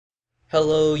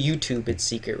Hello YouTube, it's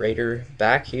Secret Raider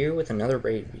back here with another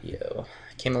raid video.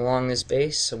 I came along this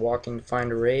base, walking to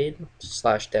find a raid,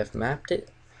 /dev mapped it,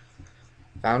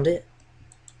 found it,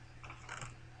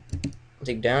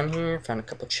 dig down here, found a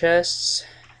couple chests.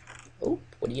 Oh,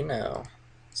 what do you know?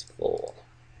 It's full.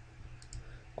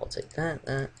 I'll take that.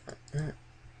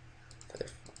 Feather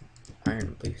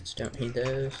iron boots, don't need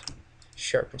those.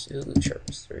 Sharpness,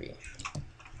 sharpness 3.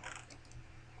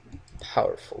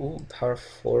 Powerful,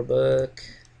 powerful 4 book.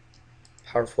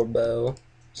 Powerful bow.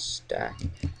 Stack.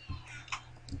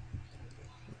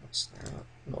 Now,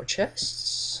 more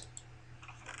chests.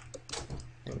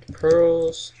 And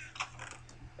pearls.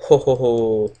 Ho ho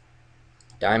ho.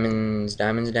 Diamonds,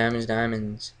 diamonds, diamonds,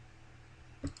 diamonds.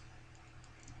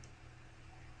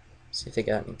 See if they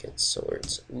got any good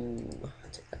swords. Ooh,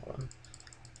 I'll take that one.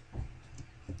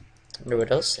 Wonder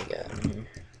what else they got in here.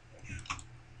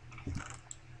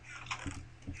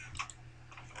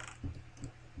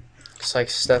 Looks like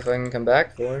stuff I can come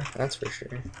back for, that's for sure.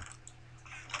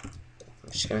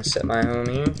 I'm just gonna set my home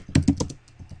here.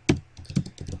 Go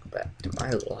back to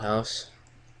my little house.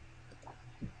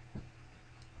 I'm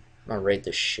gonna raid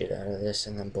the shit out of this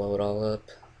and then blow it all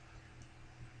up.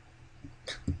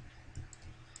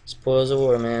 Spoils of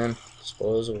war, man.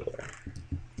 Spoils of war.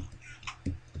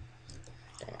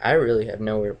 Dang, I really have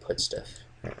nowhere to put stuff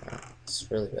right now.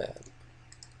 It's really bad.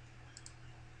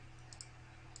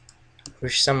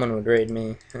 Wish someone would raid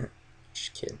me.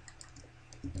 Just kidding.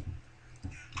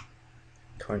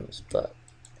 Corny as fuck.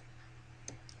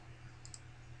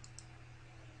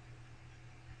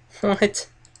 What?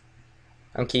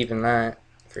 I'm keeping that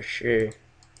for sure.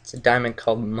 It's a diamond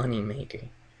called Moneymaker.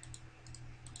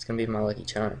 It's gonna be my lucky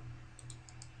charm.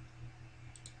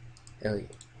 Hell yeah.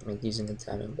 Make these into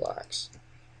diamond blocks.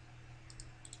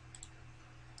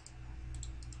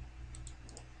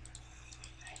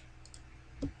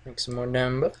 Make some more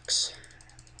diamond books.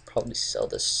 Probably sell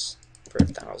this for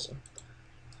 1,000.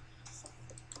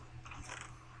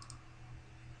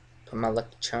 Put my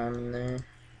lucky charm in there.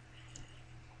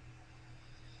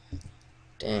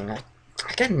 Dang, I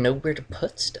got nowhere to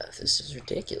put stuff. This is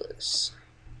ridiculous.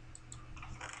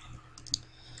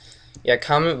 Yeah,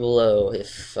 comment below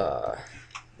if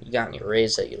you got any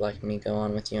raids that you'd like me to go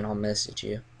on with you, and I'll message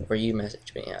you. Or you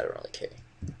message me, I don't really care.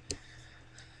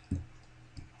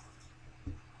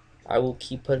 I will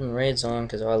keep putting raids on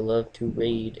because I love to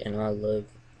raid and I love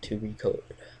to record.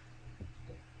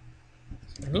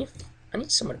 I need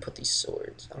someone to put these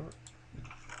swords. I don't.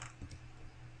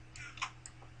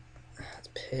 That's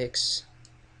picks.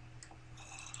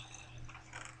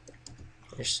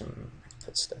 There's some.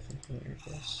 Put stuff in here. I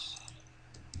guess.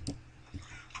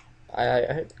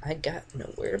 I got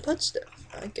nowhere to put stuff.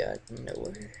 I got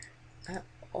nowhere at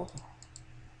all.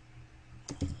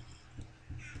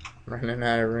 Running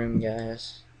out of room,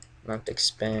 guys. I'm gonna have to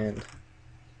expand.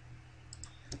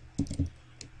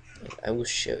 I will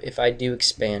show. If I do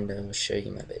expand, I will show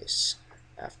you my base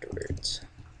afterwards.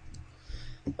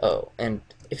 Oh, and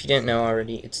if you didn't know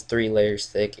already, it's 3 layers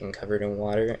thick and covered in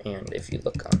water. And if you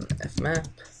look on FMap,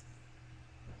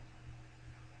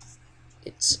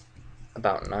 it's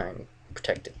about 9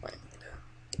 protected land.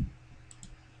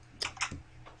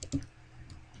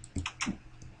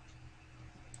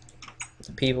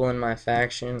 The people in my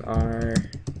faction are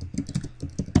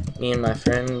me and my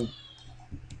friend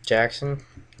Jackson,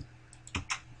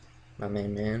 my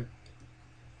main man.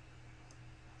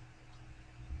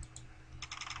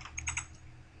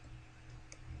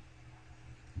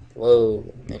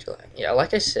 Whoa, major lag. Yeah,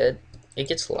 like I said, it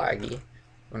gets laggy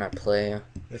when I play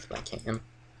with my cam,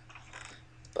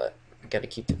 but I gotta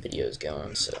keep the videos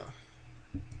going, so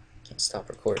can't stop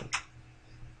recording.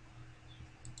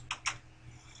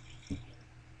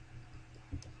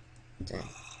 Dang.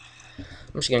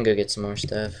 I'm just gonna go get some more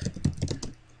stuff.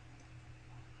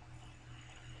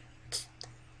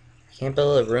 I can't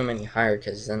build a room any higher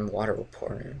because then water will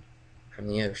pour in from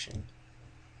the ocean.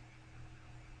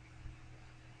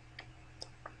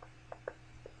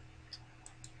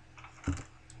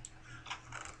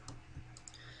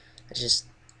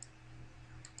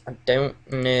 I don't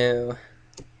know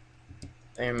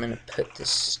where I'm gonna put this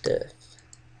stuff.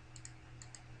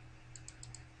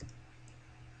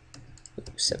 Ooh,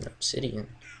 7 obsidian.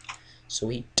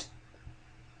 Sweet.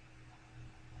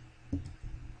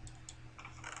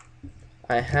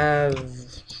 I have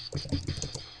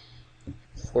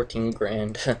 14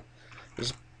 grand.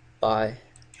 Just buy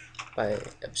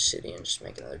obsidian, just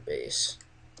make another base.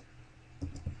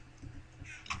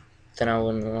 Then I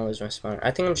wouldn't want to lose my spawner.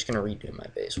 I think I'm just gonna redo my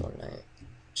base one night.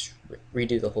 Just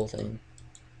redo the whole thing.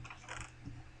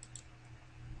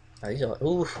 These are,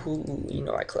 ooh, you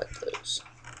know I collect those.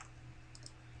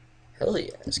 Hell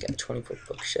yeah, it's got 24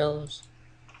 bookshelves.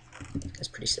 That's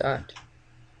pretty stocked.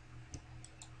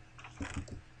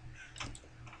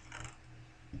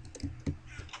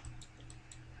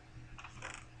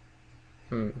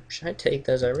 Should I take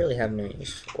those? I really have no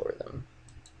use for them.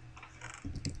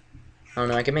 I don't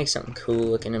know, I could make something cool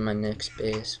looking in my next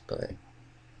base, but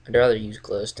I'd rather use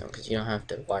glowstone because you don't have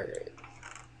to wire it.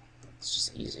 It's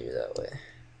just easier that way.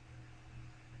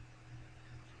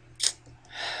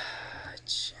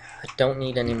 I don't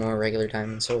need any more regular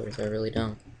diamond swords, I really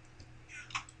don't.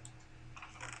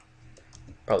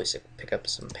 Probably should pick up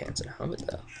some pants and a helmet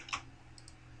though.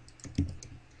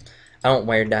 I don't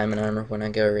wear diamond armor when I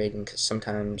go raiding because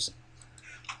sometimes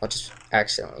I'll just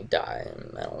accidentally die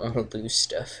and I don't want to lose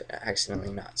stuff. I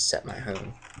accidentally not set my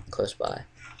home close by.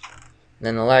 And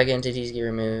then the lag entities get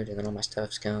removed and then all my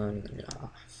stuff's gone and then, oh,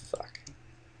 fuck.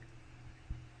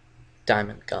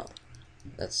 Diamond gone.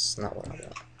 That's not what I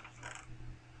want.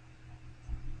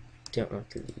 Don't want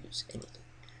to lose anything.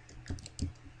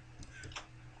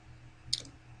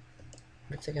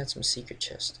 What if they got some secret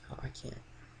chests? Oh, I can't.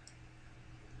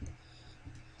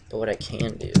 But what I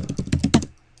can do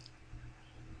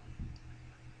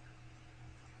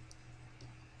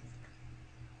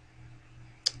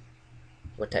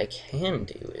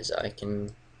is I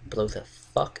can blow the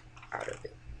fuck out of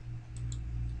it.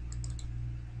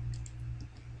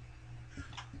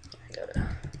 I gotta.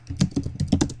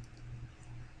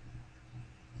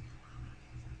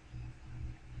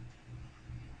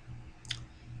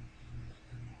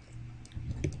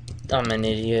 I'm an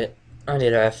idiot. I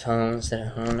did have phones that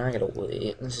I own. I gotta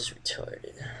wait. This is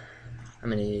retarded.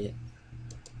 I'm an idiot.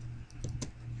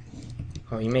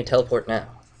 Oh, you may teleport now.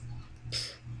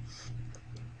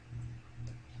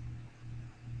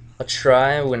 I'll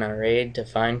try when I raid to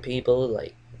find people,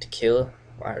 like, to kill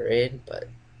while I raid, but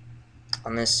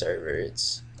on this server,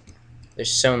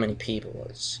 there's so many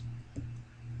people.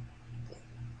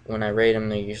 When I raid them,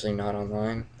 they're usually not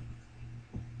online.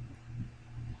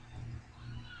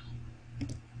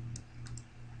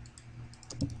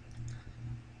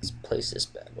 Let's place this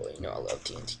bad boy. You know I love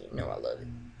TNT. You know I love it.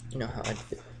 You know how I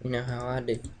do. You know how I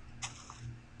do.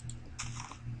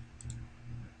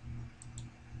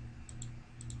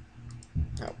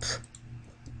 Oh, pff.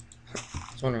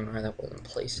 I was wondering why that wasn't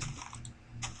placed.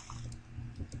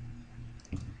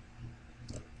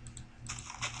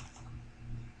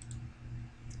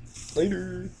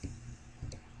 Later.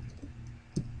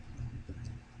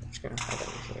 I'm just gonna hide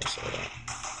over here so I don't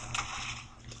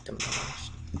get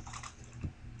demolished.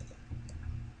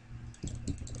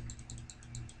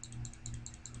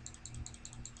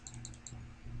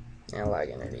 Now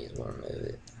lag entities will remove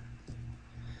it.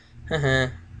 Haha.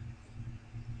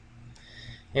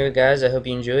 Anyway guys, I hope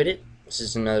you enjoyed it. This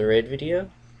is another raid video.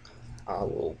 I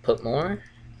will put more,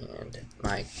 and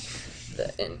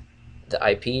the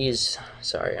IP is,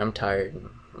 sorry, I'm tired.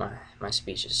 My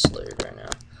speech is slurred right now.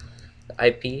 The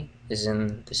IP is in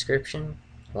the description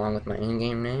along with my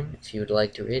in-game name. If you would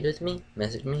like to raid with me,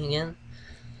 message me again,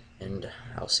 and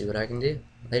I'll see what I can do.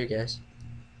 Later guys.